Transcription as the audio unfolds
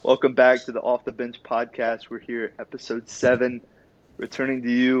Welcome back to the Off the Bench podcast. We're here at episode 7, returning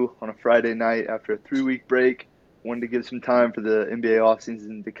to you on a Friday night after a 3-week break. Wanted to give some time for the NBA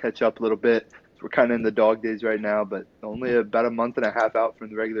offseason to catch up a little bit. So we're kind of in the dog days right now, but only about a month and a half out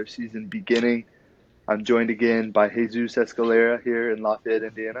from the regular season beginning. I'm joined again by Jesus Escalera here in Lafayette,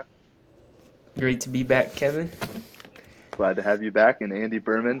 Indiana. Great to be back, Kevin. Glad to have you back. And Andy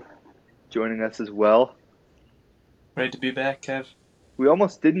Berman joining us as well. Great to be back, Kev. We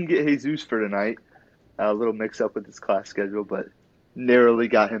almost didn't get Jesus for tonight. A little mix-up with his class schedule, but narrowly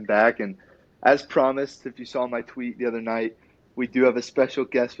got him back. And as promised, if you saw my tweet the other night, we do have a special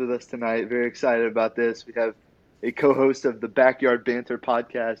guest with us tonight. Very excited about this. We have a co-host of the Backyard Banter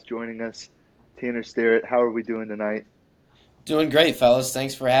podcast joining us, Tanner Starrett. How are we doing tonight? Doing great, fellas.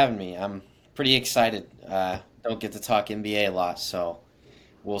 Thanks for having me. I'm pretty excited. Don't get to talk NBA a lot, so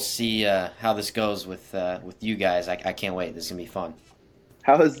we'll see how this goes with you guys. I can't wait. This is going to be fun.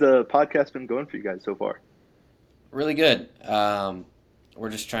 How has the podcast been going for you guys so far? Really good. We're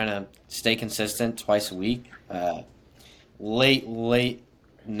just trying to stay consistent twice a week. Late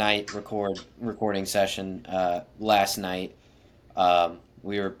night recording session last night.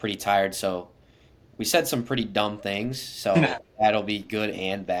 We were pretty tired, so we said some pretty dumb things, so that'll be good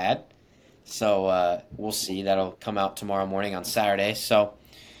and bad. So we'll see. That'll come out tomorrow morning on Saturday. So,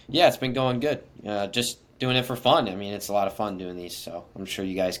 yeah, it's been going good. Just doing it for fun. I mean, it's a lot of fun doing these, so I'm sure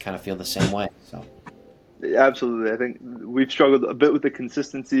you guys kind of feel the same way. So, absolutely. I think we've struggled a bit with the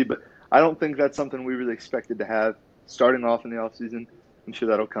consistency, but I don't think that's something we really expected to have starting off in the offseason. I'm sure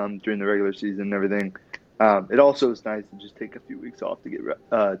that'll come during the regular season and everything. It also is nice to just take a few weeks off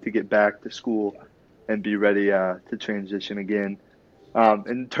to get back to school and be ready to transition again.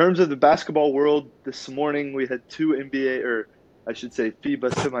 In terms of the basketball world, this morning we had two NBA, or I should say FIBA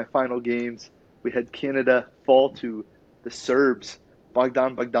semifinal games. We had Canada fall to the Serbs,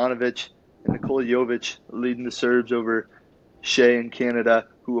 Bogdan Bogdanovic and Nikola Jovic leading the Serbs over Shea in Canada,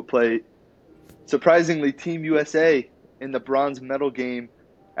 who will play, surprisingly, Team USA in the bronze medal game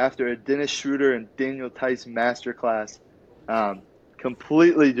after a Dennis Schroeder and Daniel Theis masterclass.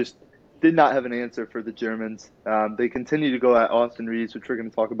 Completely just did not have an answer for the Germans. They continue to go at Austin Reeves, which we're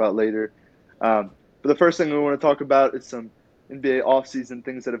going to talk about later. But the first thing we want to talk about is some NBA offseason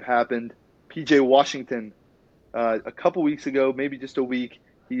things that have happened. PJ Washington, a couple weeks ago, maybe just a week,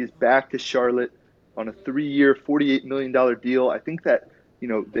 he is back to Charlotte on a 3-year, $48 million deal. I think that,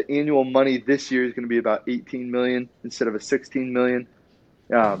 the annual money this year is going to be about $18 million instead of a $16 million.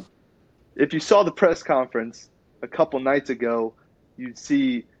 If you saw the press conference a couple nights ago, you'd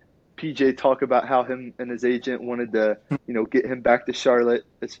see PJ talk about how him and his agent wanted to, get him back to Charlotte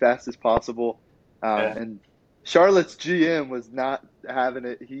as fast as possible. And Charlotte's GM was not having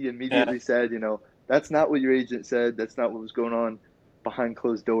it. He immediately said, that's not what your agent said. That's not what was going on behind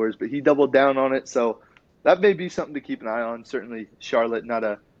closed doors. But he doubled down on it. So that may be something to keep an eye on. Certainly Charlotte, not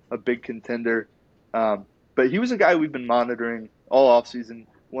a big contender. But he was a guy we've been monitoring all offseason,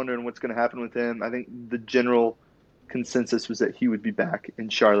 wondering what's going to happen with him. I think the general consensus was that he would be back in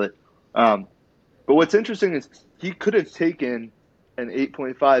Charlotte. But what's interesting is he could have taken an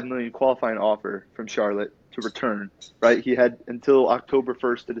 $8.5 million qualifying offer from Charlotte to return, right? He had until October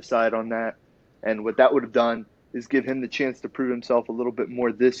 1st to decide on that. And what that would have done is give him the chance to prove himself a little bit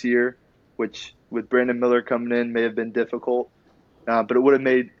more this year, which with Brandon Miller coming in may have been difficult. But it would have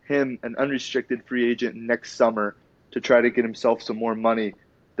made him an unrestricted free agent next summer to try to get himself some more money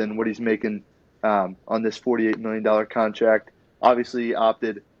than what he's making on this $48 million contract. Obviously, he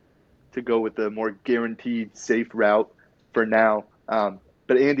opted to go with the more guaranteed, safe route for now.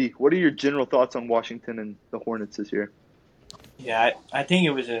 But Andy, what are your general thoughts on Washington and the Hornets this year? Yeah, I think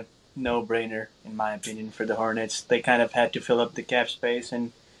it was a no-brainer, in my opinion, for the Hornets. They kind of had to fill up the cap space.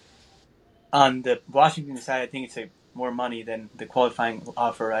 And on the Washington side, I think it's more money than the qualifying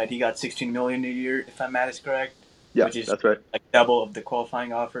offer, right? He got $16 million a year, if my math is correct. Yeah, which is that's right. Like double of the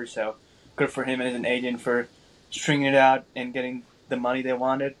qualifying offer. So good for him as an agent for stringing it out and getting the money they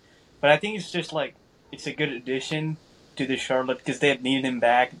wanted. But I think it's just it's a good addition to the Charlotte because they had needed him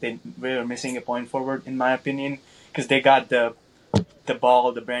back. They were missing a point forward, in my opinion, because they got the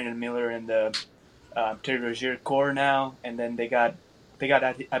Ball, the Brandon Miller, and the Terry Rozier core now, and then they got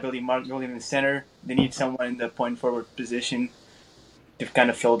I believe Mark Williams in the center. They need someone in the point forward position to kind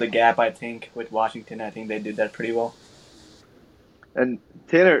of fill the gap. I think with Washington, I think they did that pretty well. And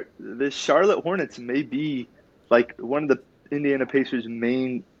Tanner, the Charlotte Hornets may be like one of the Indiana Pacers'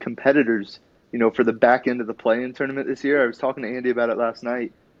 main competitors, for the back end of the play-in tournament this year. I was talking to Andy about it last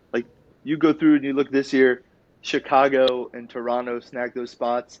night. Like, you go through and you look this year, Chicago and Toronto snagged those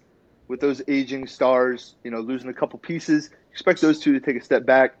spots. With those aging stars, losing a couple pieces, expect those two to take a step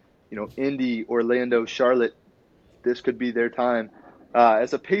back. Indy, Orlando, Charlotte, this could be their time.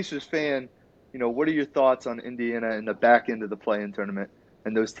 As a Pacers fan, what are your thoughts on Indiana in the back end of the play-in tournament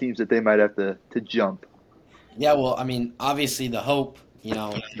and those teams that they might have to jump? Yeah, well, I mean, obviously the hope,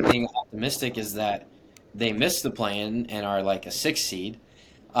 being optimistic is that they miss the play-in and are like a 6 seed.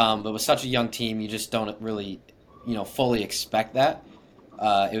 But with such a young team, you just don't really, fully expect that.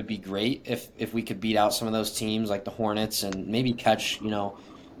 It would be great if we could beat out some of those teams like the Hornets and maybe catch,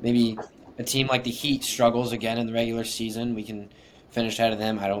 maybe a team like the Heat struggles again in the regular season. We can finish ahead of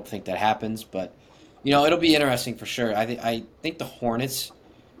them. I don't think that happens, but it'll be interesting for sure. I think the Hornets,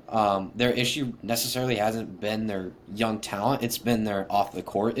 their issue necessarily hasn't been their young talent. It's been their off the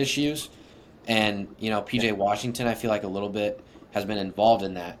court issues, and PJ Washington, I feel like a little bit has been involved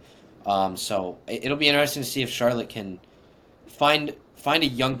in that. So it'll be interesting to see if Charlotte can find a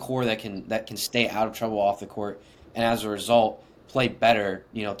young core that can stay out of trouble off the court, and as a result, play better,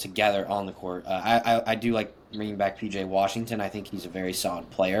 together on the court. I do like bringing back PJ Washington. I think he's a very solid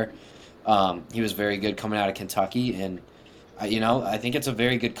player. He was very good coming out of Kentucky, and I think it's a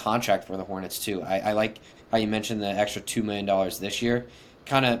very good contract for the Hornets too. I like how you mentioned the extra $2 million this year.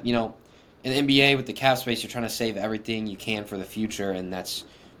 Kind of, in the NBA with the cap space, you're trying to save everything you can for the future, and that's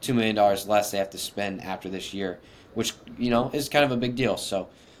 $2 million less they have to spend after this year, which is kind of a big deal. So,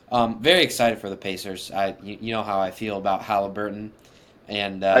 very excited for the Pacers. You know how I feel about Halliburton,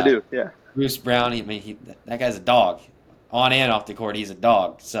 and I do, yeah. Bruce Brown. That guy's a dog, on and off the court. He's a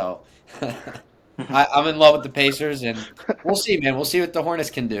dog. So, I'm in love with the Pacers, and we'll see, man. We'll see what the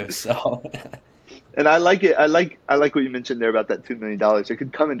Hornets can do. So. And I like it. I like what you mentioned there about that $2 million. It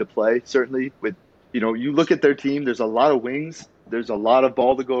could come into play, certainly, with, you look at their team, there's a lot of wings, there's a lot of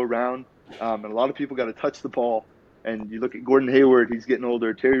ball to go around, and a lot of people got to touch the ball. And you look at Gordon Hayward, he's getting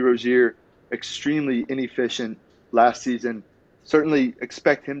older. Terry Rozier, extremely inefficient last season. Certainly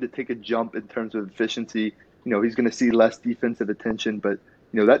expect him to take a jump in terms of efficiency. He's going to see less defensive attention, but,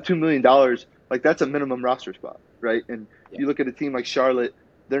 that $2 million, like, that's a minimum roster spot, right? And you look at a team like Charlotte,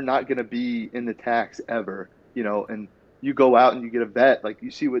 they're not going to be in the tax ever, and you go out and you get a vet. Like,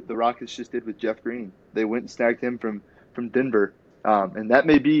 you see what the Rockets just did with Jeff Green. They went and snagged him from Denver. And that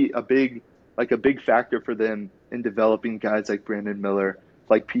may be a big factor for them in developing guys like Brandon Miller,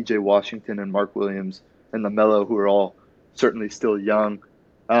 like PJ Washington and Mark Williams and LaMelo, who are all certainly still young.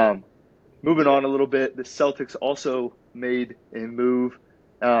 Moving on a little bit, the Celtics also made a move,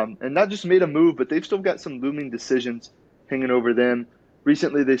 and not just made a move, but they've still got some looming decisions hanging over them.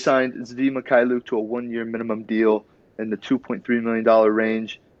 Recently, they signed Zvi Mikhailuk to a 1-year minimum deal in the $2.3 million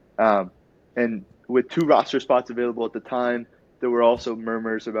range. And with 2 roster spots available at the time, there were also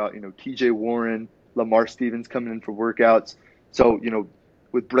murmurs about, TJ Warren, Lamar Stevens coming in for workouts. So,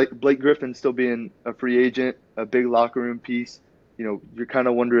 with Blake Griffin still being a free agent, a big locker room piece, you're kind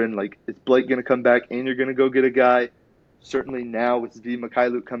of wondering, like, is Blake going to come back and you're going to go get a guy? Certainly now with Zvi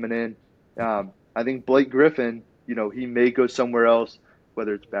Mikhailuk coming in, I think Blake Griffin, he may go somewhere else,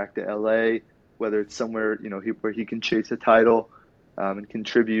 whether it's back to LA, whether it's somewhere, where he can chase a title and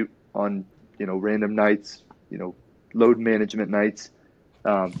contribute on, random nights, load management nights.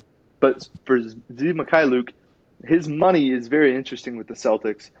 But for Zvi Mikhailuk, his money is very interesting with the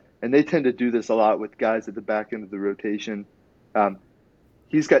Celtics, and they tend to do this a lot with guys at the back end of the rotation.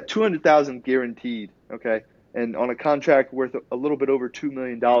 He's got $200,000 guaranteed, okay? And on a contract worth a little bit over $2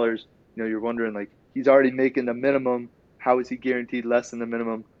 million, you're wondering, like, he's already making the minimum. How is he guaranteed less than the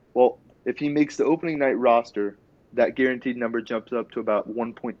minimum? Well, if he makes the opening night roster, that guaranteed number jumps up to about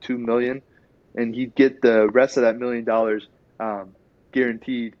 $1.2 million, and he'd get the rest of that $1 million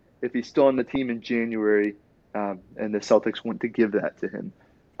guaranteed if he's still on the team in January, and the Celtics want to give that to him.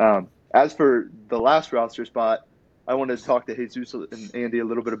 As for the last roster spot, I wanted to talk to Jesus and Andy a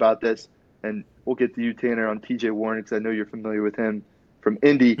little bit about this, and we'll get to you, Tanner, on TJ Warren, because I know you're familiar with him from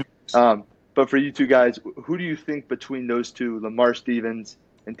Indy. But for you two guys, who do you think between those two, Lamar Stevens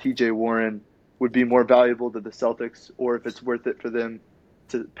and TJ Warren, would be more valuable to the Celtics, or if it's worth it for them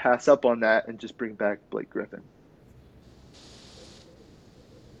to pass up on that and just bring back Blake Griffin?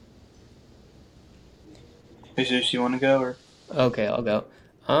 Jesus, you want to go? Or Okay, I'll go.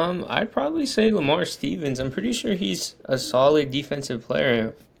 I'd probably say Lamar Stevens. I'm pretty sure he's a solid defensive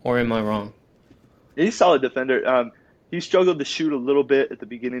player, or am I wrong? He's a solid defender. He struggled to shoot a little bit at the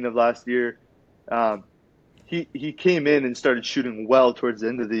beginning of last year. He came in and started shooting well towards the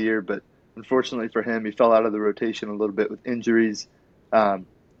end of the year, but unfortunately for him, he fell out of the rotation a little bit with injuries, and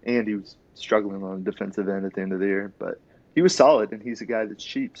he was struggling on the defensive end at the end of the year. But he was solid, and he's a guy that's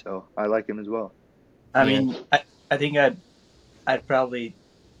cheap, so I like him as well. I mean, I think I'd probably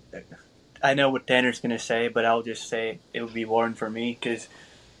I know what Tanner's going to say, but I'll just say it would be Warren for me because,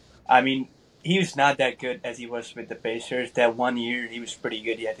 I mean, he was not that good as he was with the Pacers. That 1 year, he was pretty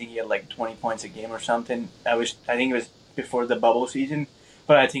good. I think he had like 20 points a game or something. I think it was before the bubble season,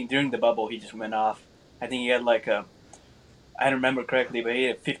 but I think during the bubble, he just went off. I think he had like I don't remember correctly, but he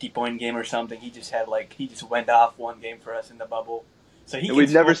had a 50-point game or something. He just went off one game for us in the bubble. So he And can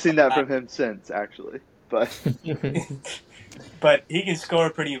we've never score seen that from him since, actually. But but he can score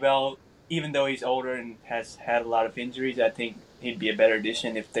pretty well, even though he's older and has had a lot of injuries. I think he'd be a better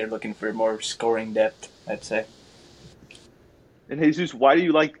addition if they're looking for more scoring depth, I'd say. and Jesus, why do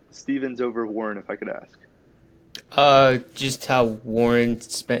you like Stevens over Warren, if I could ask? Just how Warren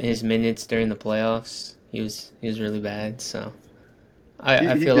spent his minutes during the playoffs. He was really bad. So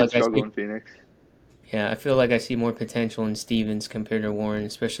I He feel did like I struggle see in Phoenix. yeah I feel like I see more potential in Stevens compared to Warren,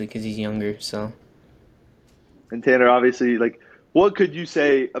 especially because he's younger. So And Tanner, obviously, like, what could you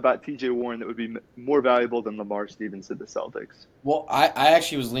say about T.J. Warren that would be more valuable than Lamar Stevens to the Celtics? Well, I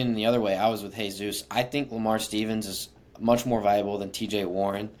actually was leaning the other way. I was with Jesus. I think Lamar Stevens is much more valuable than T.J.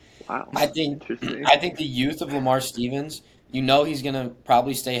 Warren. Wow, I think interesting. I think the youth of Lamar Stevens, he's going to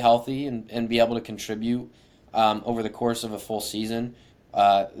probably stay healthy and be able to contribute over the course of a full season.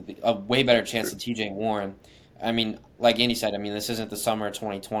 A way better chance than T.J. Warren. I mean, like Andy said, this isn't the summer of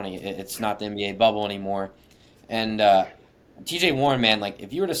 2020. It's not the NBA bubble anymore. And T.J. Warren, man, like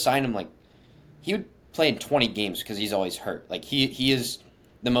if you were to sign him, like he would play in 20 games because he's always hurt. Like he is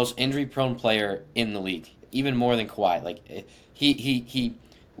the most injury-prone player in the league, even more than Kawhi. Like he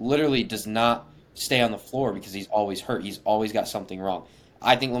literally does not stay on the floor because he's always hurt. He's always got something wrong.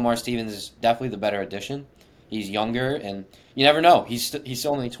 I think Lamar Stevens is definitely the better addition. He's younger, and you never know. He's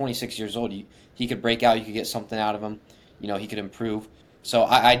still only 26 years old. He could break out. You could get something out of him. He could improve. So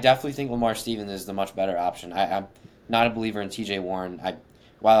I definitely think Lamar Stevens is the much better option. I'm not a believer in T.J. Warren.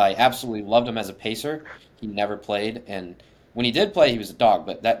 While I absolutely loved him as a pacer, he never played, and when he did play, he was a dog.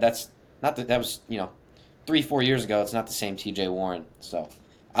 But that's not that was 3-4 years ago. It's not the same T.J. Warren. So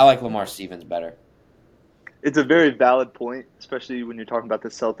I like Lamar Stevens better. It's a very valid point, especially when you're talking about the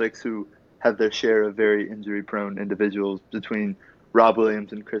Celtics, who have their share of very injury-prone individuals between Rob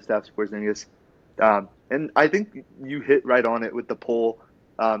Williams and Kristaps Porzingis. And I think you hit right on it with the poll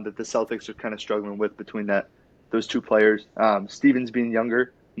that the Celtics are kind of struggling with between those two players. Stevens being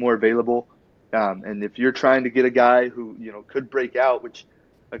younger, more available, and if you're trying to get a guy who could break out, which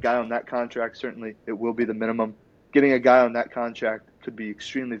a guy on that contract certainly it will be the minimum. Getting a guy on that contract could be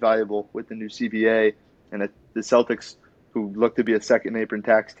extremely valuable with the new CBA and the Celtics, who look to be a second apron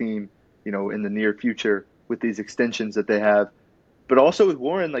tax team, in the near future with these extensions that they have. But also with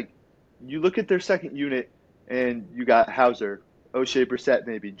Warren, like you look at their second unit, and you got Hauser, O'Shea Brissett,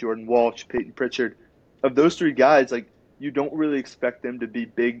 maybe Jordan Walsh, Peyton Pritchard. Of those three guys, like you don't really expect them to be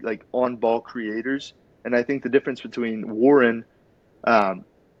big, like on-ball creators. And I think the difference between Warren and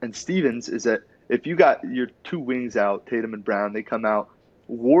Stevens is that if you got your two wings out, Tatum and Brown, they come out.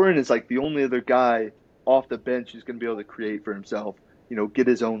 Warren is like the only other guy off the bench who's going to be able to create for himself, get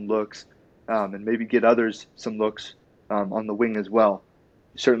his own looks, and maybe get others some looks on the wing as well.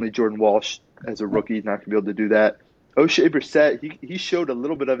 Certainly Jordan Walsh, as a rookie, not going to be able to do that. O'Shea Brissett, he showed a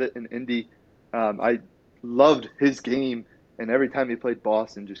little bit of it in Indy. I loved his game, and every time he played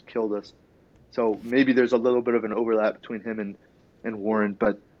Boston, just killed us. So maybe there's a little bit of an overlap between him and Warren.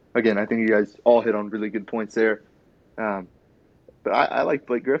 But, again, I think you guys all hit on really good points there. But I like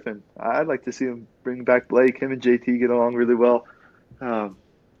Blake Griffin. I'd like to see him bring back Blake. Him and JT get along really well.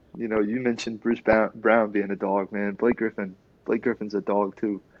 You mentioned Bruce Brown being a dog, man. Blake Griffin's a dog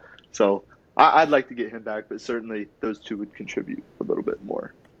too. So I'd like to get him back, but certainly those two would contribute a little bit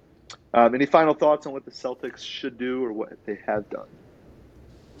more. Any final thoughts on what the Celtics should do or what they have done?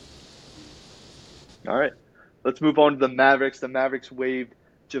 All right, let's move on to the Mavericks. The Mavericks waived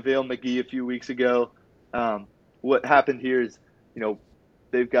JaVale McGee a few weeks ago. What happened here is,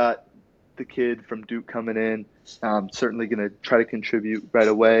 they've got the kid from Duke coming in, certainly going to try to contribute right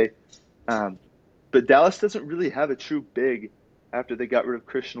away. But Dallas doesn't really have a true big after they got rid of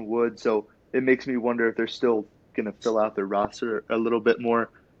Christian Wood, so it makes me wonder if they're still going to fill out their roster a little bit more.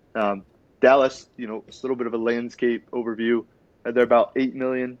 Dallas, a little bit of a landscape overview. They're about $8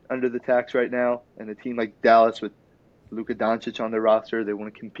 million under the tax right now, and a team like Dallas with Luka Doncic on their roster, they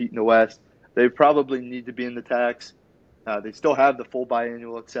want to compete in the West. They probably need to be in the tax. They still have the full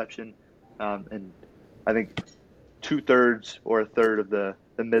biannual exception, and I think 2/3 or a third of the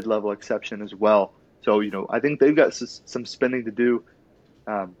mid-level exception as well. So, I think they've got some spending to do,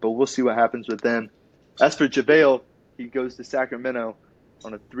 but we'll see what happens with them. As for JaVale, he goes to Sacramento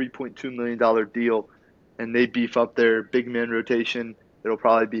on a $3.2 million deal, and they beef up their big man rotation. It'll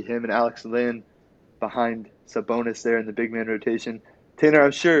probably be him and Alex Lynn behind Sabonis there in the big man rotation. Tanner,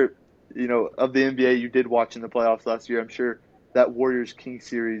 I'm sure, of the NBA you did watch in the playoffs last year. I'm sure that Warriors-Kings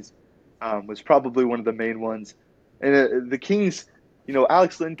series was probably one of the main ones. And the Kings,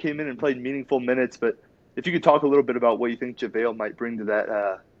 Alex Lynn came in and played meaningful minutes, but if you could talk a little bit about what you think JaVale might bring to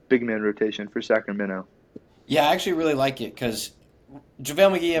that big man rotation for Sacramento. Yeah, I actually really like it because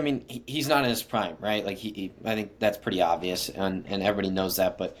JaVale McGee, I mean, he's not in his prime, right? Like, I think that's pretty obvious, and everybody knows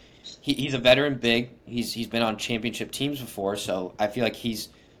that, but he's a veteran big. He's been on championship teams before, so I feel like he's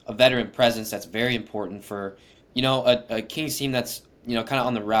a veteran presence that's very important for, a Kings team that's, kind of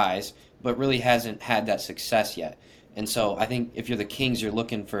on the rise, but really hasn't had that success yet. And so I think if you're the Kings, you're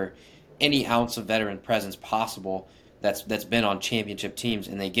looking for any ounce of veteran presence possible that's been on championship teams,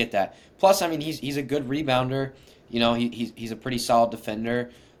 and they get that. Plus, I mean, he's a good rebounder. He's a pretty solid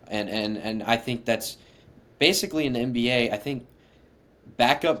defender, and I think that's basically in the NBA. I think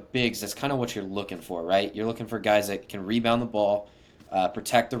backup bigs, that's kind of what you're looking for, right? You're looking for guys that can rebound the ball,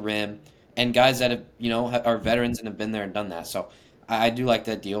 protect the rim, and guys that have, are veterans and have been there and done that. So I do like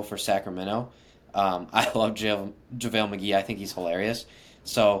that deal for Sacramento. I love JaVale McGee. I think he's hilarious.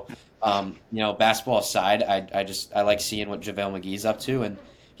 So, basketball aside, I like seeing what JaVale McGee's up to, and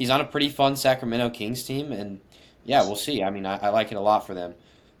he's on a pretty fun Sacramento Kings team, and yeah, we'll see. I mean, I like it a lot for them.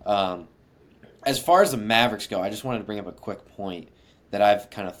 As far as the Mavericks go, I just wanted to bring up a quick point that I've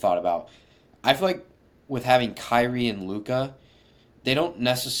kind of thought about. I feel like with having Kyrie and Luka, they don't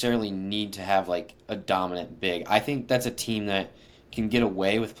necessarily need to have like a dominant big. I think that's a team that can get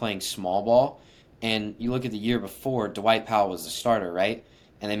away with playing small ball. And you look at the year before, Dwight Powell was the starter, right?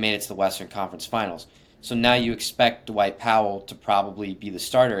 And they made it to the Western Conference Finals. So now you expect Dwight Powell to probably be the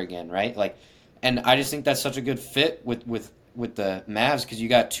starter again, right? And I just think that's such a good fit with the Mavs because you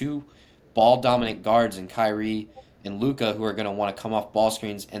got two ball dominant guards in Kyrie and Luka who are going to want to come off ball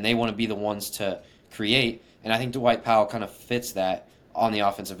screens and they want to be the ones to create. And I think Dwight Powell kind of fits that on the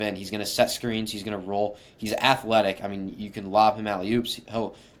offensive end. He's going to set screens. He's going to roll. He's athletic. I mean, you can lob him alley-oops.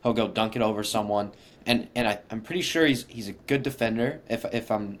 He'll go dunk it over someone. And I'm pretty sure he's a good defender,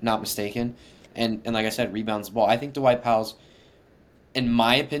 if I'm not mistaken. And like I said, rebounds the ball. I think Dwight Powell's, in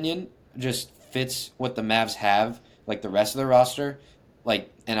my opinion, just fits what the Mavs have, like the rest of the roster.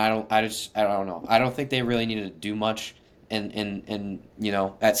 And I don't know. I don't think they really needed to do much in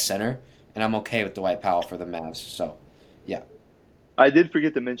at center. And I'm okay with Dwight Powell for the Mavs. So, yeah. I did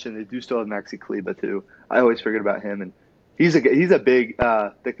forget to mention they do still have Maxi Kleber too. I always forget about him, and he's a big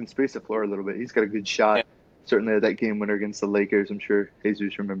that can space the floor a little bit. He's got a good shot. Yeah. Certainly that game winner against the Lakers. I'm sure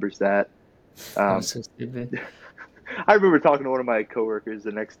Jesus remembers that. That was so stupid. I remember talking to one of my coworkers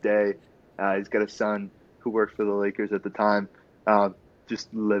the next day. He's got a son who worked for the Lakers at the time.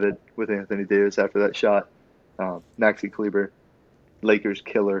 Just livid with Anthony Davis after that shot. Maxi Kleber, Lakers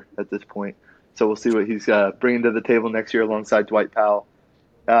killer at this point. So we'll see what he's bringing to the table next year alongside Dwight Powell.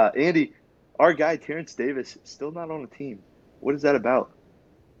 Andy, our guy Terrence Davis still not on the team. What is that about?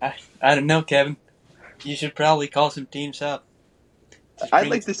 I don't know, Kevin. You should probably call some teams up. I'd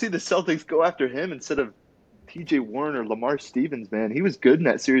like to see the Celtics go after him instead of T.J. Warren or Lamar Stevens, man. He was good in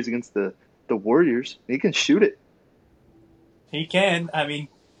that series against the Warriors. He can shoot it. He can. I mean,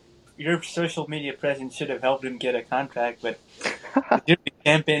 your social media presence should have helped him get a contract, but you've been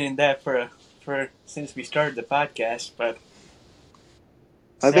campaigning that for since we started the podcast. But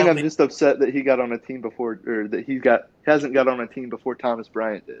I think I'm just upset that he got on a team before, or that hasn't got on a team before Thomas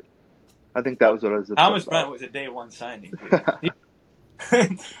Bryant did. I think that was what I was upset Thomas about. Bryant was a day one signing.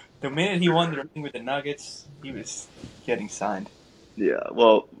 The minute he won the ring with the Nuggets, he was getting signed. Yeah,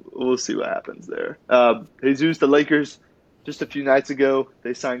 well, we'll see what happens there. Jesus, the Lakers, just a few nights ago,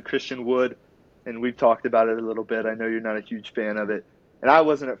 they signed Christian Wood, and we've talked about it a little bit. I know you're not a huge fan of it, and I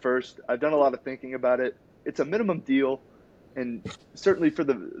wasn't at first. I've done a lot of thinking about it. It's a minimum deal, and certainly for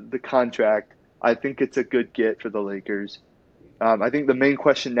the contract, I think it's a good get for the Lakers. I think the main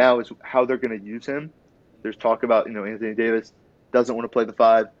question now is how they're going to use him. There's talk about, Anthony Davis doesn't want to play the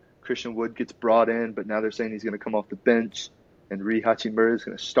 5. Christian Wood gets brought in, but now they're saying he's going to come off the bench, and Rui Hachimura is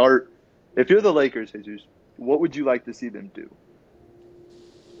going to start. If you're the Lakers, Jesus, what would you like to see them do?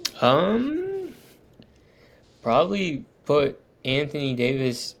 Probably put Anthony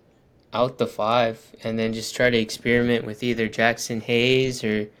Davis out the 5 and then just try to experiment with either Jackson Hayes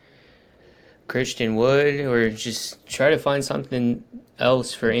or Christian Wood, or just try to find something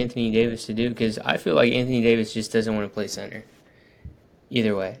else for Anthony Davis to do, because I feel like Anthony Davis just doesn't want to play center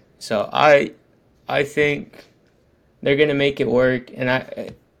either way. So I think they're going to make it work,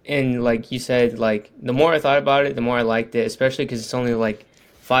 and like you said, like the more I thought about it, the more I liked it, especially because it's only like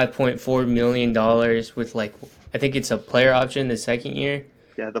 $5.4 million with like I think it's a player option the second year.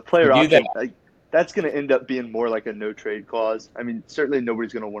 Yeah, the You player do that. option, that's going to end up being more like a no trade clause. I mean, certainly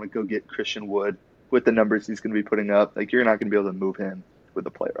nobody's going to want to go get Christian Wood with the numbers he's going to be putting up. Like, you're not going to be able to move him with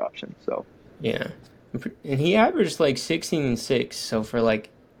a player option. So, Yeah, and he averaged like 16 and 6. So for like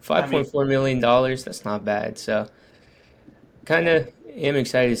I mean, $5.4 million, that's not bad. So kind of am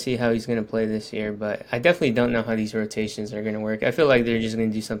excited to see how he's going to play this year, but I definitely don't know how these rotations are going to work. I feel like they're just going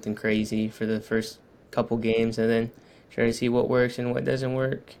to do something crazy for the first couple games and then try to see what works and what doesn't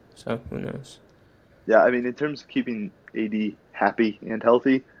work. So who knows? yeah, I mean, in terms of keeping AD happy and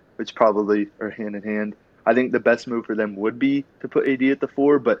healthy, which probably are hand in hand, I think the best move for them would be to put AD at the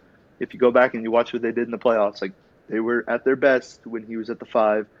 4. But if you go back and you watch what they did in the playoffs, like, they were at their best when he was at the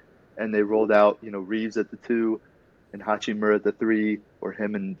 5, and they rolled out, Reeves at the 2 and Hachimura at the 3, or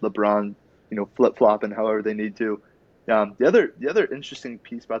him and LeBron, flip flopping however they need to. The other interesting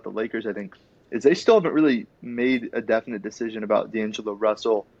piece about the Lakers, I think, is they still haven't really made a definite decision about D'Angelo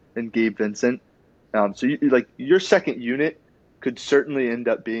Russell and Gabe Vincent. So like, your second unit could certainly end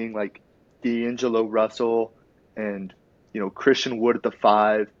up being like D'Angelo Russell and Christian Wood at the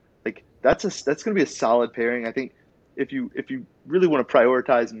 5. Like, that's going to be a solid pairing. I think if you really want to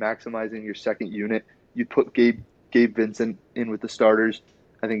prioritize maximizing your second unit, you'd put Gabe Vincent in with the starters.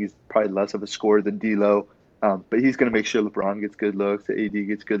 I think he's probably less of a scorer than D'Lo, but he's going to make sure LeBron gets good looks, that AD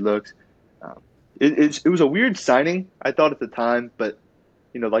gets good looks. Um, it was a weird signing, I thought, at the time, but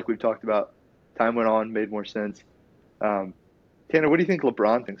like we've talked about, time went on, made more sense. Tanner, what do you think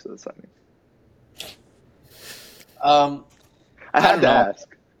LeBron thinks of the signing? I had don't to know.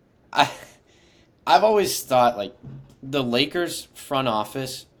 ask. I've always thought like the Lakers front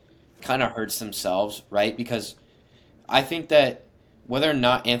office kind of hurts themselves, right? Because I think that whether or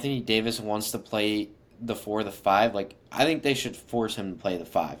not Anthony Davis wants to play the 4 or the 5, like I think they should force him to play the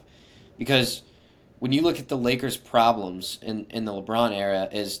 5. Because when you look at the Lakers' problems in the LeBron era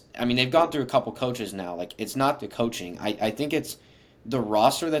is, I mean, they've gone through a couple coaches now. Like, it's not the coaching. I think it's the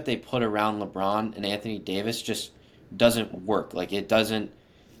roster that they put around LeBron and Anthony Davis just doesn't work. Like, it doesn't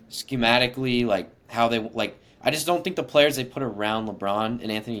schematically, like, how they, like, I just don't think the players they put around LeBron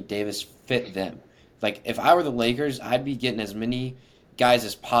and Anthony Davis fit them. Like, if I were the Lakers, I'd be getting as many guys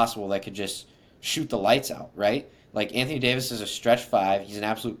as possible that could just shoot the lights out, right? Like, Anthony Davis is a stretch 5. He's an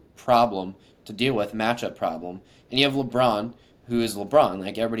absolute problem to deal with, matchup problem. And you have LeBron, who is LeBron.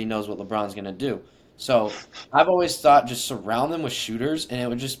 Like, everybody knows what LeBron's going to do. So I've always thought just surround them with shooters, and it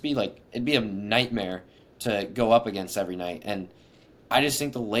would just be like, it'd be a nightmare to go up against every night. And I just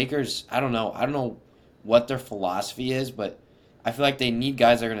think the Lakers, I don't know what their philosophy is, but I feel like they need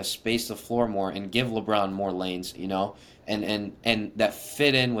guys that are going to space the floor more and give LeBron more lanes, and that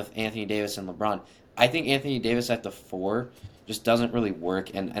fit in with Anthony Davis and LeBron. I think Anthony Davis at the 4 just doesn't really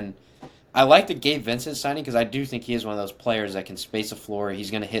work, and I like the Gabe Vincent signing because I do think he is one of those players that can space the floor.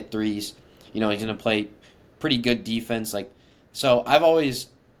 He's going to hit threes. He's going to play pretty good defense. Like, so I've always,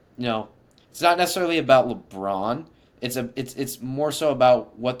 it's not necessarily about LeBron. It's more so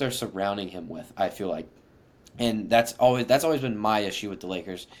about what they're surrounding him with, I feel like. And that's always been my issue with the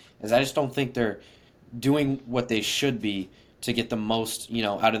Lakers, is I just don't think they're doing what they should be to get the most,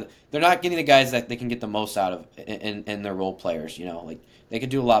 out of they're not getting the guys that they can get the most out of in their role players, like they could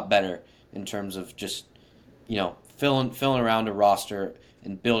do a lot better in terms of just, filling around a roster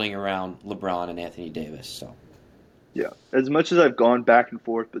and building around LeBron and Anthony Davis. So Yeah, as much as I've gone back and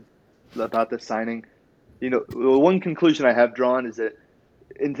forth about the signing, one conclusion I have drawn is that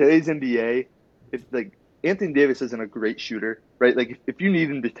in today's NBA, if like Anthony Davis isn't a great shooter, right? Like, if you need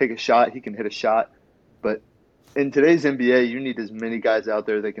him to take a shot, he can hit a shot. But in today's NBA, you need as many guys out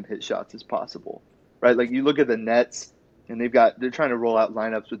there that can hit shots as possible, right? Like, you look at the Nets, and they're trying to roll out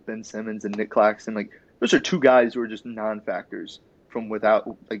lineups with Ben Simmons and Nick Claxton. Like, those are two guys who are just non-factors from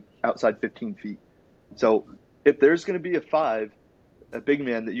outside 15 feet. So if there's going to be a big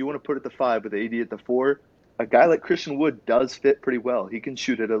man that you want to put at the 5 with AD at the 4, a guy like Christian Wood does fit pretty well. He can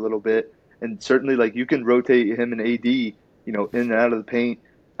shoot it a little bit, and certainly, like, you can rotate him and AD, in and out of the paint,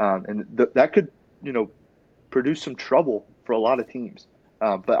 and that could, produce some trouble for a lot of teams.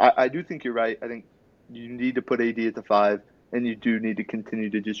 But I do think you're right. I think you need to put AD at the 5, and you do need to continue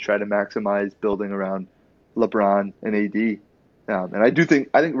to just try to maximize building around LeBron and AD. And I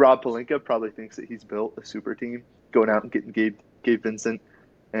think Rob Pelinka probably thinks that he's built a super team, going out and getting Gabe Vincent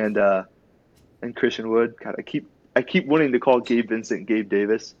and Christian Wood. God, I keep wanting to call Gabe Vincent Gabe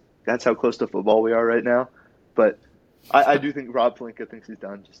Davis. That's how close to football we are right now. But I do think Rob Pelinka thinks he's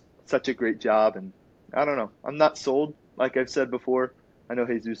done just such a great job. And I don't know. I'm not sold, like I've said before. I know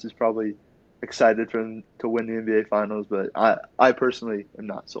Jesus is probably excited for him to win the NBA Finals, but I personally am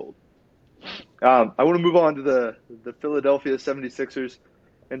not sold. I want to move on to the Philadelphia 76ers.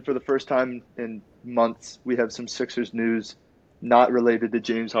 And for the first time in months, we have some Sixers news not related to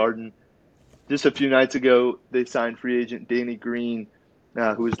James Harden. Just a few nights ago, they signed free agent Danny Green,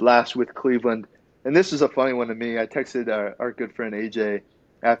 who was last with Cleveland. And this is a funny one to me. I texted our good friend AJ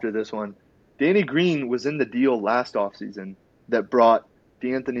after this one. Danny Green was in the deal last offseason that brought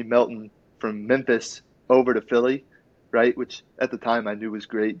DeAnthony Melton from Memphis over to Philly, right? Which at the time I knew was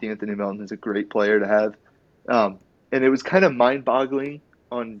great. DeAnthony Melton is a great player to have. And it was kind of mind-boggling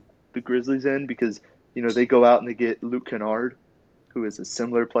on the Grizzlies' end because, they go out and they get Luke Kennard, who is a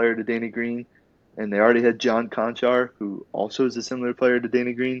similar player to Danny Green. And they already had John Conchar, who also is a similar player to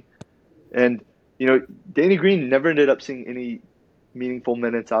Danny Green. And, Danny Green never ended up seeing any meaningful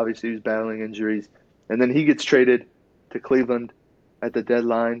minutes. Obviously, he was battling injuries. And then he gets traded to Cleveland at the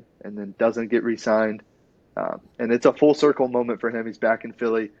deadline and then doesn't get re-signed. And it's a full circle moment for him. He's back in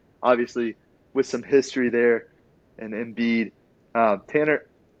Philly, obviously, with some history there and Embiid. Tanner,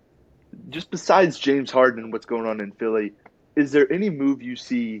 just besides James Harden and what's going on in Philly, is there any move you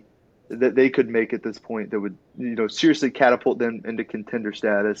see that they could make at this point that would, seriously catapult them into contender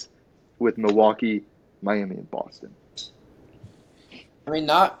status with Milwaukee, Miami, and Boston?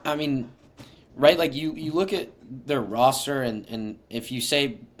 Right, like you look at their roster and if you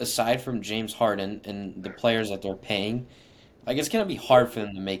say aside from James Harden and the players that they're paying, like it's gonna be hard for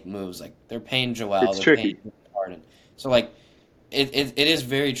them to make moves. Like they're paying Joel, It's they're tricky. paying Harden. So like it is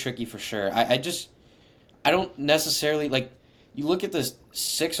very tricky for sure. I don't necessarily like you look at the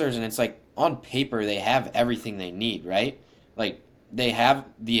Sixers and it's like on paper they have everything they need, right? Like they have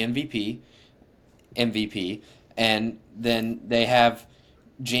the MVP, and then they have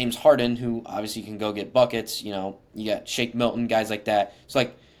James Harden, who obviously can go get buckets. You got Shake Milton, guys like that. So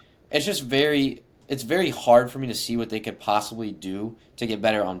like, it's very hard for me to see what they could possibly do to get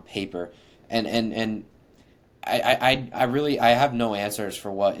better on paper, and I have no answers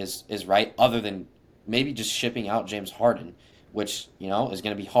for what is right other than maybe just shipping out James Harden, which is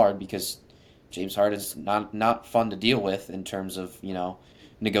going to be hard because James Harden's not fun to deal with in terms of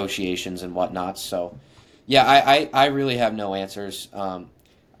negotiations and whatnot. So yeah, I really have no answers.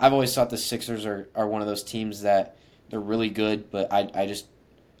 I've always thought the Sixers are one of those teams that they're really good, but I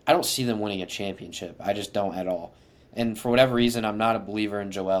don't see them winning a championship. I just don't at all. And for whatever reason, I'm not a believer in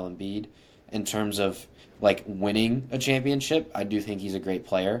Joel Embiid in terms of like winning a championship. I do think he's a great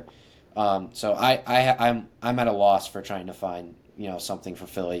player. So I'm at a loss for trying to find something for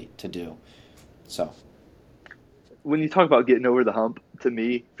Philly to do. So When you talk about getting over the hump, to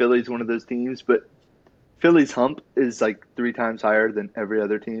me, Philly's one of those teams, but Philly's hump is like 3 times higher than every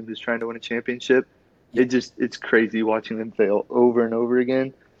other team who's trying to win a championship. yeah. It's crazy watching them fail over and over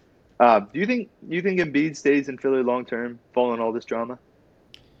again. Do you think Embiid stays in Philly long term, following all this drama?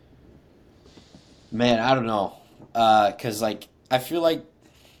 Man, I don't know. Because like I feel like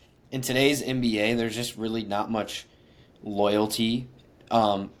in today's NBA, there's just really not much loyalty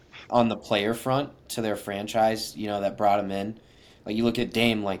on the player front to their franchise. That brought him in. Like you look at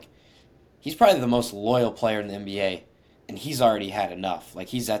Dame, like he's probably the most loyal player in the NBA, and he's already had enough. Like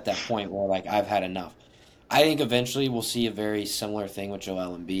he's at that point where like I've had enough. I think eventually we'll see a very similar thing with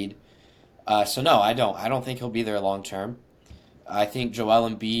Joel Embiid. So no, I don't. I don't think he'll be there long term. I think Joel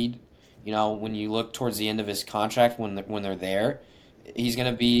Embiid, when you look towards the end of his contract, when they're there, he's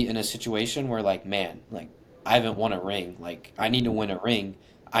gonna be in a situation where like, man, like I haven't won a ring. Like I need to win a ring.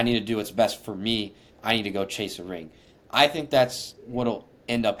 I need to do what's best for me. I need to go chase a ring. I think that's what'll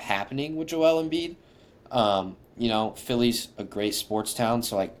end up happening with Joel Embiid. Philly's a great sports town,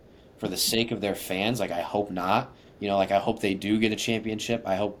 so like for the sake of their fans, like I hope not. Like I hope they do get a championship.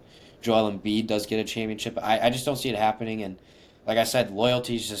 I hope Joel Embiid does get a championship. I just don't see it happening, and like I said,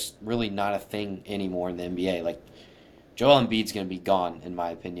 loyalty is just really not a thing anymore in the NBA. Like Joel Embiid's going to be gone, in my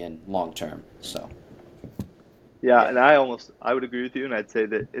opinion, long term. So Yeah, and I would agree with you, and I'd say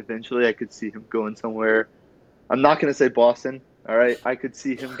that eventually I could see him going somewhere. I'm not going to say Boston, all right? I could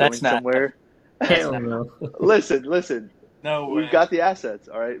see him going That's not. somewhere. Hell no. Listen. No way. We've got the assets,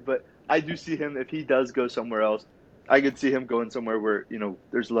 all right? But I do see him, if he does go somewhere else, I could see him going somewhere where,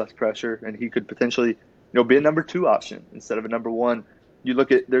 there's less pressure and he could potentially, be a number 2 option instead of a number 1. You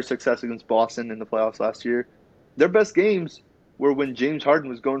look at their success against Boston in the playoffs last year. Their best games were when James Harden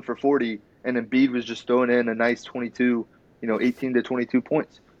was going for 40 and Embiid was just throwing in a nice 22, 18 to 22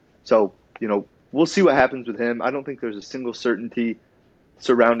 points. So, we'll see what happens with him. I don't think there's a single certainty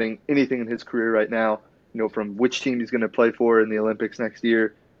surrounding anything in his career right now, from which team he's going to play for in the Olympics next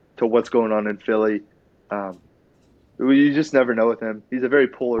year to what's going on in Philly. You just never know with him. He's a very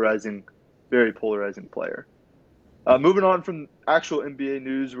polarizing player. Moving on from actual NBA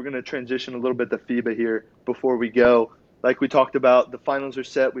news, we're going to transition a little bit to FIBA here before we go. Like we talked about, the finals are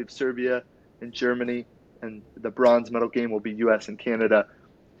set. We have Serbia and Germany, and the bronze medal game will be U.S. and Canada.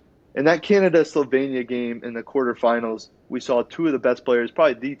 In that Canada-Slovenia game in the quarterfinals, we saw two of the best players,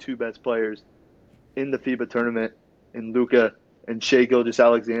 probably the two best players in the FIBA tournament, in Luka and Shai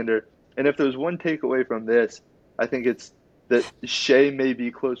Gilgeous-Alexander. And if there's one takeaway from this, I think it's that Shai may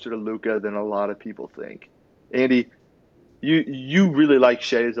be closer to Luka than a lot of people think. Andy, you really like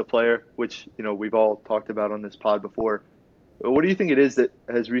Shai as a player, which we've all talked about on this pod before. What do you think it is that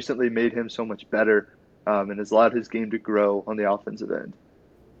has recently made him so much better and has allowed his game to grow on the offensive end?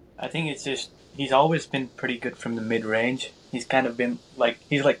 I think it's just he's always been pretty good from the mid range. He's kind of been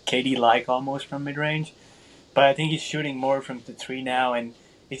he's like KD like almost from mid range, but I think he's shooting more from the three now, and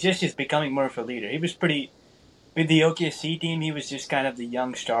he's just becoming more of a leader. He was pretty with the OKC team. He was just kind of the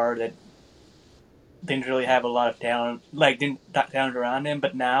young star that didn't really have a lot of talent, talent around him.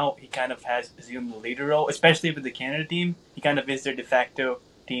 But now he kind of has assumed the leader role, especially with the Canada team. He kind of is their de facto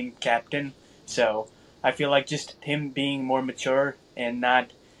team captain. So I feel like just him being more mature and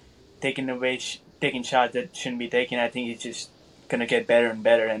not taking shots that shouldn't be taken. I think he's just gonna get better and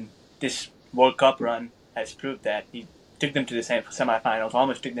better. And this World Cup run has proved that. He took them to the semifinals,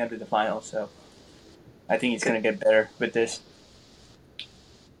 almost took them to the finals. So I think he's gonna get better with this.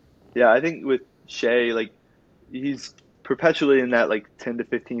 Yeah, I think with Shai, he's perpetually in that 10 to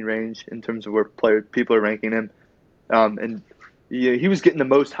 15 range in terms of where people are ranking him. And he was getting the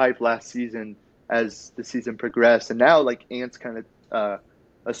most hype last season as the season progressed, and now Ant's kind of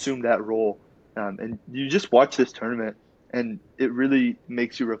assumed that role. And you just watch this tournament, and it really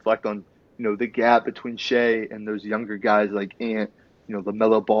makes you reflect on the gap between Shai and those younger guys like Ant,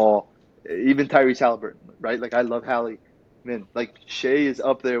 LaMelo Ball, even Tyrese Halliburton, right? I love Hallie. Man, Shai is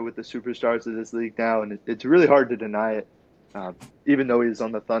up there with the superstars of this league now, and it's really hard to deny it, even though he's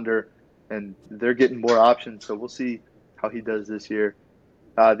on the Thunder, and they're getting more options, so we'll see how he does this year.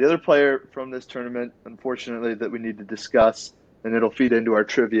 The other player from this tournament, unfortunately, that we need to discuss, and it'll feed into our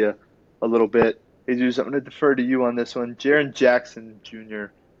trivia a little bit, Jesus, I'm going to defer to you on this one. Jaren Jackson Jr.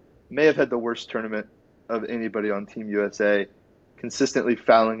 may have had the worst tournament of anybody on Team USA, consistently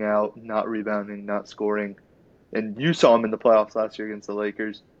fouling out, not rebounding, not scoring. And you saw him in the playoffs last year against the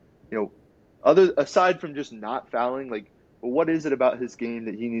Lakers. Aside from just not fouling, what is it about his game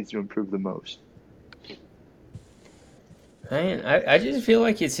that he needs to improve the most? Man, I just feel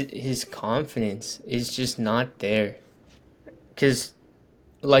like his confidence is just not there. Because,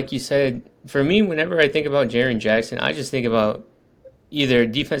 like you said, for me, whenever I think about Jaren Jackson, I just think about either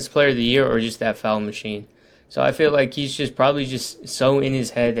Defensive Player of the Year or just that foul machine. So I feel like he's just probably just so in his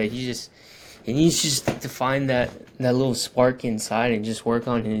head that he needs just to find that little spark inside and just work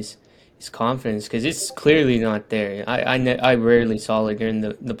on his confidence, because it's clearly not there. I rarely saw it during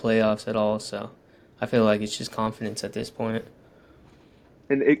the playoffs at all, so I feel like it's just confidence at this point.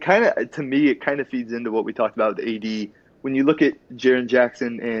 And to me, it kind of feeds into what we talked about with AD. When you look at Jaren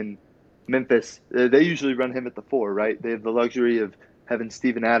Jackson in Memphis, they usually run him at the 4, right? They have the luxury of having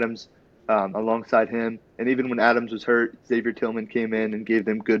Steven Adams alongside him. And even when Adams was hurt, Xavier Tillman came in and gave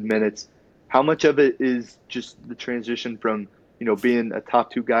them good minutes. How much of it is just the transition from, being a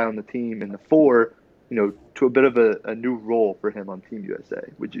top 2 guy on the team in the 4, to a bit of a new role for him on Team USA,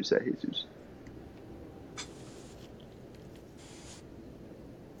 would you say, Jesus?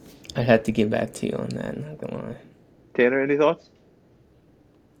 I'd have to get back to you on that, not gonna lie. Tanner, any thoughts?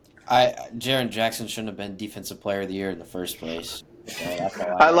 Jaren Jackson shouldn't have been Defensive Player of the Year in the first place.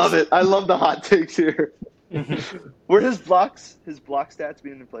 I love it. I love the hot takes here. Were his block stats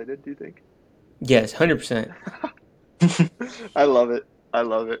being inflated, do you think? Yes, 100%. I love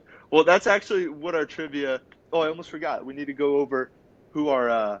it. Well, that's actually what our trivia. Oh, I almost forgot. We need to go over who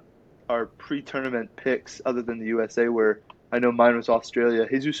our pre-tournament picks, other than the USA, were. I know mine was Australia.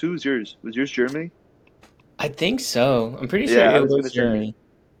 Jesus, who was yours? Was yours Germany? I think so. I'm pretty sure it was Germany.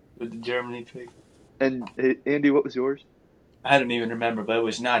 With the Germany pick. And Andy, what was yours? I don't even remember, but it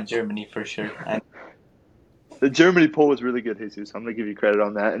was not Germany for sure. The Germany poll was really good, Jesus. I'm going to give you credit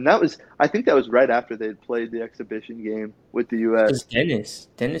on that. And I think that was right after they had played the exhibition game with the U.S. It's Dennis.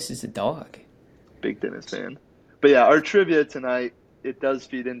 Dennis is a dog. Big Dennis fan. But yeah, our trivia tonight, it does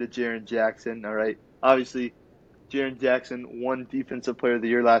feed into Jaren Jackson, all right? Obviously, Jaren Jackson won Defensive Player of the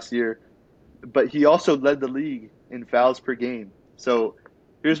Year last year, but he also led the league in fouls per game. So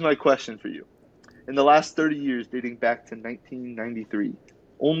here's my question for you. In the last 30 years, dating back to 1993,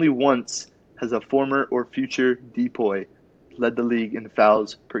 only once has a former or future depoy led the league in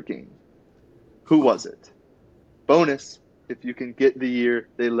fouls per game. Who was it? Bonus, if you can get the year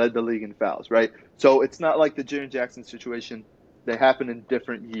they led the league in fouls, right? So it's not like the Jaren Jackson situation. They happen in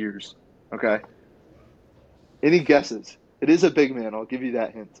different years, okay? Any guesses? It is a big man. I'll give you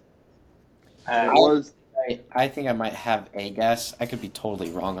that hint. And it was I think I might have a guess. I could be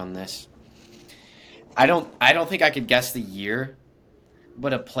totally wrong on this. I don't think I could guess the year,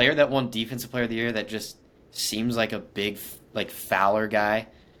 but a player that won Defensive Player of the Year that just seems like a big Fowler guy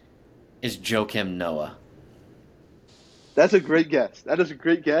is Joakim Noah. That's a great guess. That is a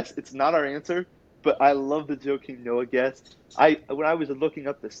great guess. It's not our answer, but I love the Joakim Noah guess. When I was looking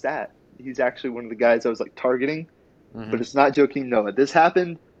up the stat, he's actually one of the guys I was targeting, but it's not Joakim Noah. This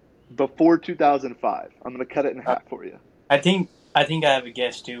happened before 2005. I'm going to cut it in half for you. I think I have a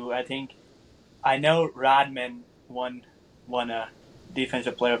guess too. I know Rodman won a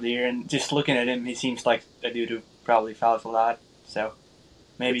Defensive Player of the Year, and just looking at him, he seems like a dude who probably fouls a lot. So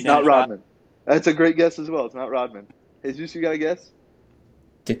maybe it's not Rodman. That's a great guess as well. It's not Rodman. Jesus, you got a guess?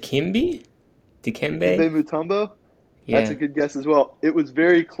 Dikembe Mutombo? Yeah. That's a good guess as well. It was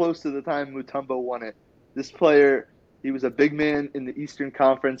very close to the time Mutombo won it. This player, he was a big man in the Eastern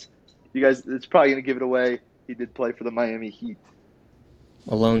Conference. You guys, it's probably going to give it away. He did play for the Miami Heat.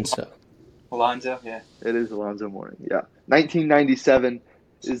 Alonzo, yeah. It is Alonzo Mourning, yeah. 1997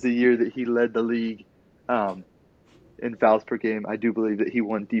 is the year that he led the league in fouls per game. I do believe that he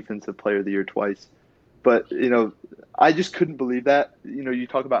won Defensive Player of the Year twice. But, I just couldn't believe that. You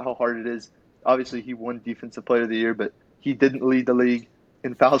talk about how hard it is. Obviously, he won Defensive Player of the Year, but he didn't lead the league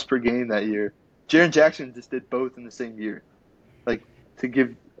in fouls per game that year. Jaren Jackson just did both in the same year. To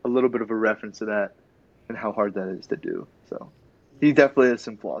give a little bit of a reference to that and how hard that is to do. So he definitely has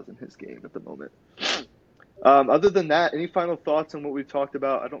some flaws in his game at the moment. Other than that, any final thoughts on what we've talked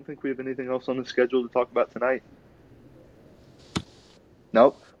about? I don't think we have anything else on the schedule to talk about tonight.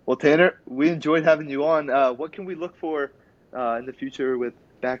 Nope. Well, Tanner, we enjoyed having you on. What can we look for in the future with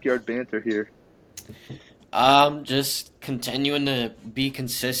Backyard Banter here? Just continuing to be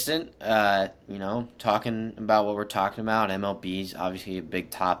consistent, talking about what we're talking about. MLB's obviously a big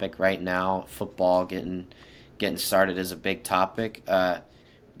topic right now. Football getting started is a big topic.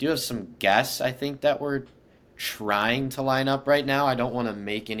 Do have some guests, I think, that we're trying to line up right now. I don't want to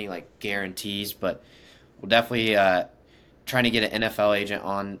make any guarantees, but we'll definitely trying to get an NFL agent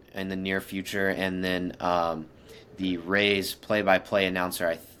on in the near future, and then the Rays play-by-play announcer,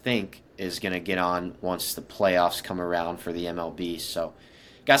 I think, is going to get on once the playoffs come around for the MLB. So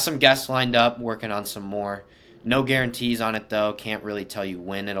got some guests lined up, working on some more. No guarantees on it, though. Can't really tell you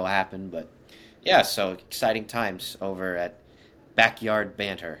when it'll happen. But, yeah, so exciting times over at Backyard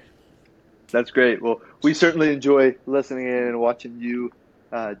Banter. That's great. Well, we certainly enjoy listening in and watching you,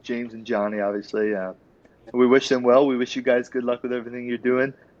 James and Johnny, obviously. We wish them well. We wish you guys good luck with everything you're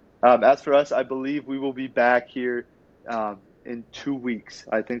doing. As for us, I believe we will be back here in 2 weeks.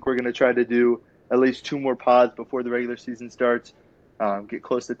 I think we're going to try to do at least 2 more pods before the regular season starts, get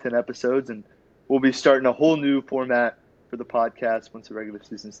close to 10 episodes, and we'll be starting a whole new format for the podcast once the regular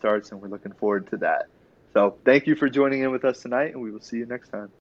season starts, and we're looking forward to that. So thank you for joining in with us tonight, and we will see you next time.